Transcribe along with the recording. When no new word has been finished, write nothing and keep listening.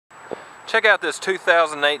Check out this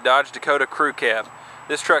 2008 Dodge Dakota Crew Cab.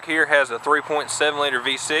 This truck here has a 3.7 liter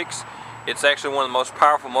V6. It's actually one of the most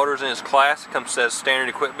powerful motors in its class. It comes as standard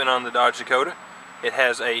equipment on the Dodge Dakota. It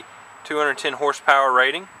has a 210 horsepower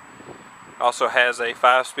rating. Also has a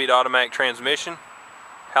 5-speed automatic transmission,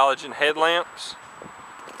 halogen headlamps.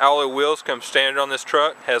 Alloy wheels come standard on this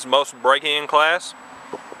truck. Has most braking in class.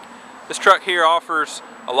 This truck here offers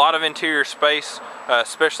a lot of interior space,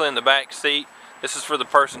 especially in the back seat. This is for the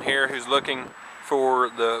person here who's looking for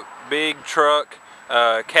the big truck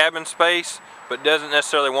cabin space, but doesn't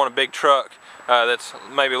necessarily want a big truck that's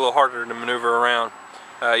maybe a little harder to maneuver around.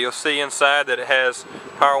 You'll see inside that it has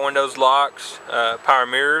power windows, locks, power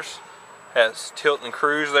mirrors, has tilt and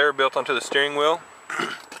cruise there built onto the steering wheel.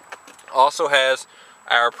 Also has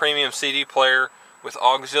our premium CD player with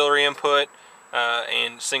auxiliary input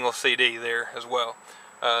and single CD there as well.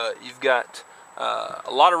 You've got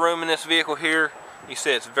a lot of room in this vehicle here. You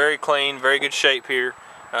see it's very clean, very good shape here.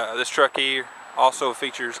 This truck here also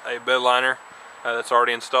features a bed liner that's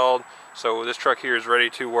already installed, so this truck here is ready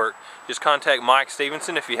to work. Just contact Mike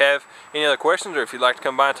Stevenson if you have any other questions or if you'd like to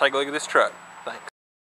come by and take a look at this truck. Thanks.